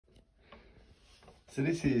So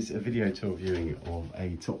this is a video tour viewing of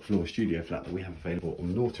a top floor studio flat that we have available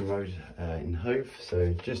on Norton Road in Hove.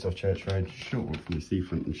 So just off Church Road, short walk from the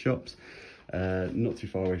seafront and shops. Not too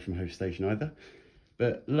far away from Hove station either.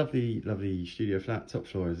 But lovely, lovely studio flat, top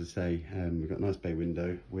floor as I say. We've got a nice bay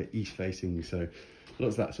window. We're east facing, so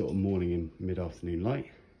lots of that sort of morning and mid-afternoon light.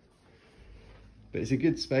 But it's a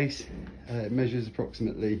good space. It measures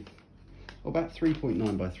approximately about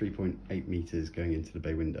 3.9 by 3.8 meters going into the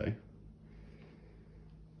bay window.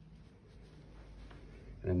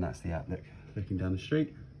 And then that's the outlook looking down the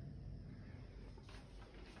street.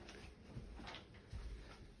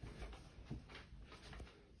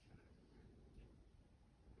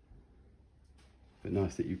 But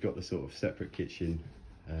nice that you've got the sort of separate kitchen.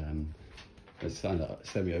 It's kind of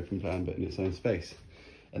semi-open plan, but in its own space.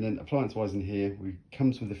 And then appliance-wise in here,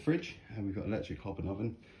 comes with a fridge, and we've got electric hob and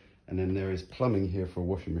oven. And then there is plumbing here for a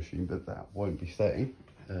washing machine, but that won't be staying.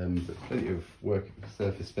 But plenty of work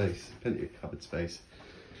surface space, plenty of cupboard space.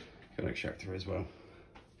 Got an extractor as well.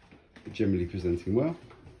 But generally presenting well.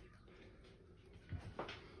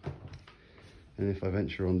 And if I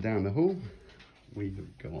venture on down the hall, we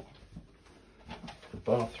have got the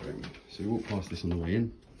bathroom. So we walk past this on the way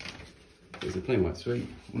in. There's a plain white suite,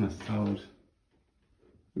 one that's tiled,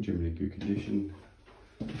 generally in good condition.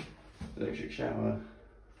 Electric shower,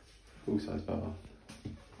 full size bath.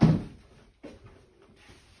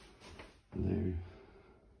 No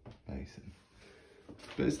basin.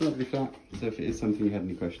 But it's a lovely flat, so if it is something you have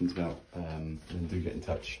any questions about, then do get in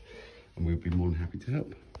touch and we'll be more than happy to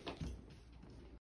help.